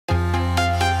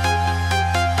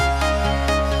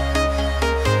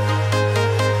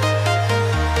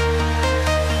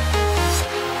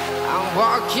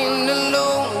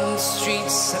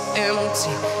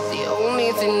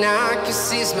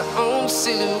sees my own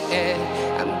silhouette.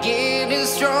 I'm getting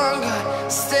stronger,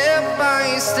 step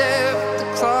by step. The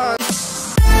clock.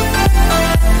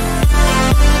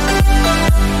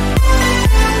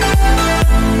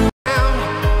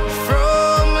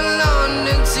 From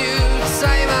London to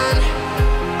Taiwan,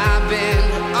 I've been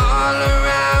all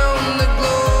around the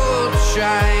globe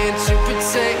trying to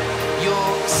protect your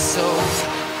soul.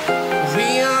 We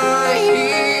are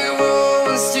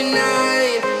heroes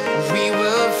tonight. We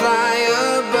will fly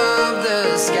above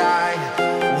the sky.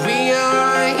 We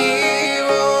are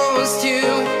heroes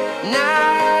tonight.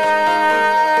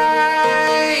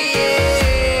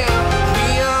 Yeah. We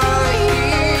are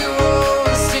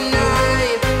heroes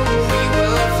tonight. We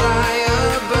will fly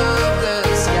above the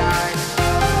sky.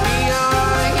 We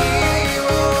are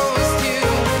heroes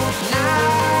tonight.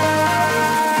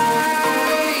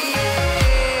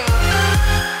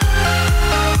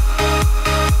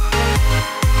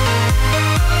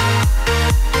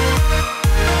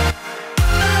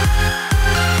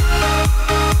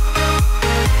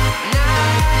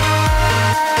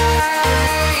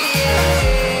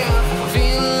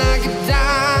 Feel like a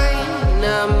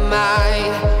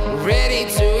dynamite, ready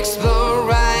to explode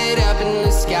right up in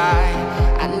the sky.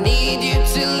 I need you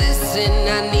to listen,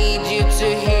 I need you to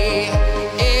hear,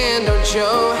 and don't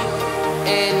show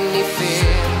any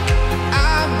fear.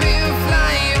 I've been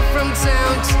flying from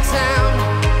town to town,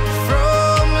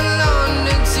 from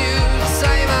London to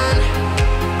Taiwan.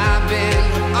 I've been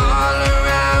all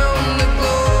around the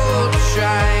globe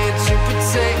trying to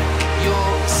protect your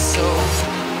soul.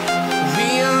 We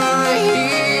are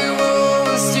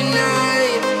heroes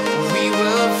tonight. We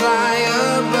will fly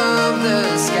above the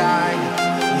sky.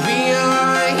 We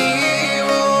are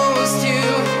heroes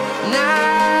tonight.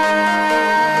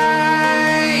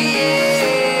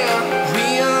 Yeah. We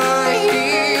are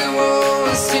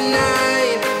heroes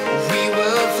tonight. We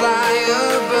will fly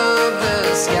above the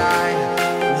sky.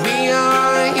 We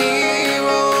are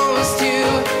heroes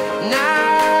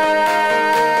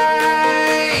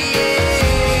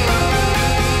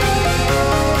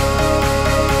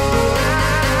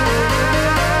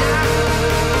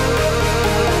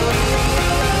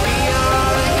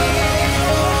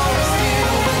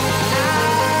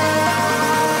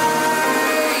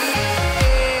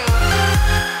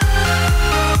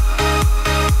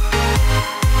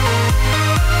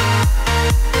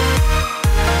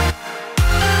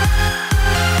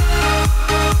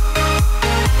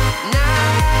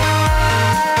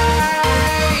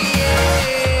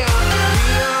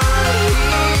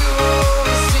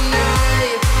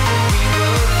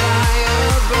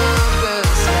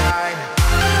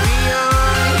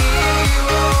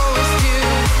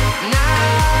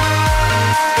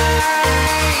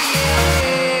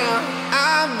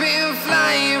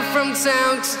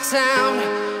town to town,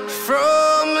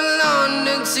 from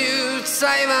London to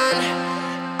Taiwan.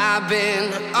 I've been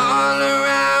all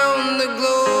around the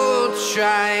globe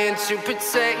trying to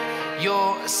protect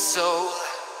your soul.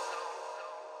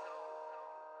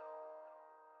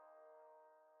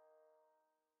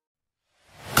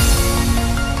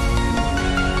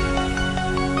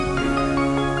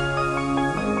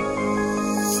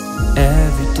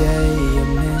 Every day I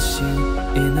miss you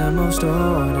in the most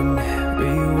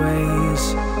ordinary ways.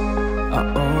 I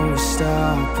always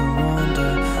stop and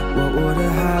wonder what would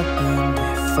have happened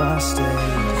if I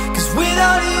stayed. 'Cause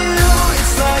without you,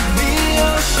 it's like the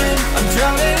ocean, I'm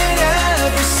drowning in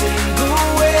every single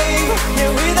wave.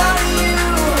 Yeah, without you,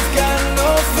 I've got no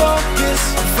focus,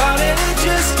 I'm fighting to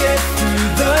just get through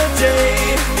the day.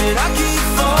 And I keep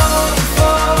falling,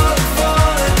 falling,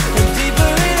 falling, and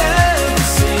deeper in every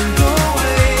single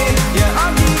way. Yeah, I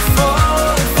keep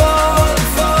falling, falling,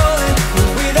 falling, and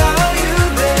without you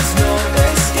there's no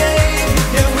escape.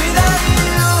 Yeah, without you.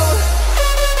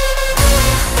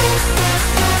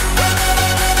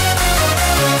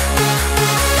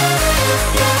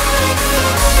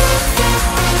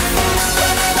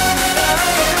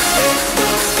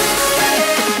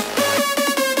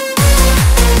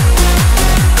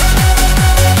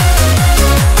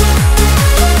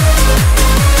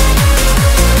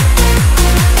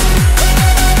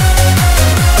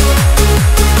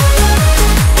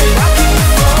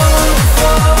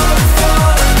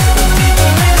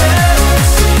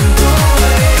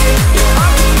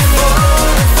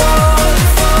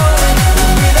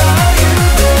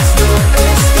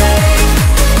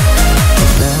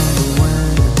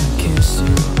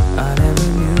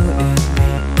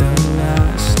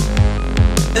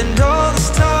 And all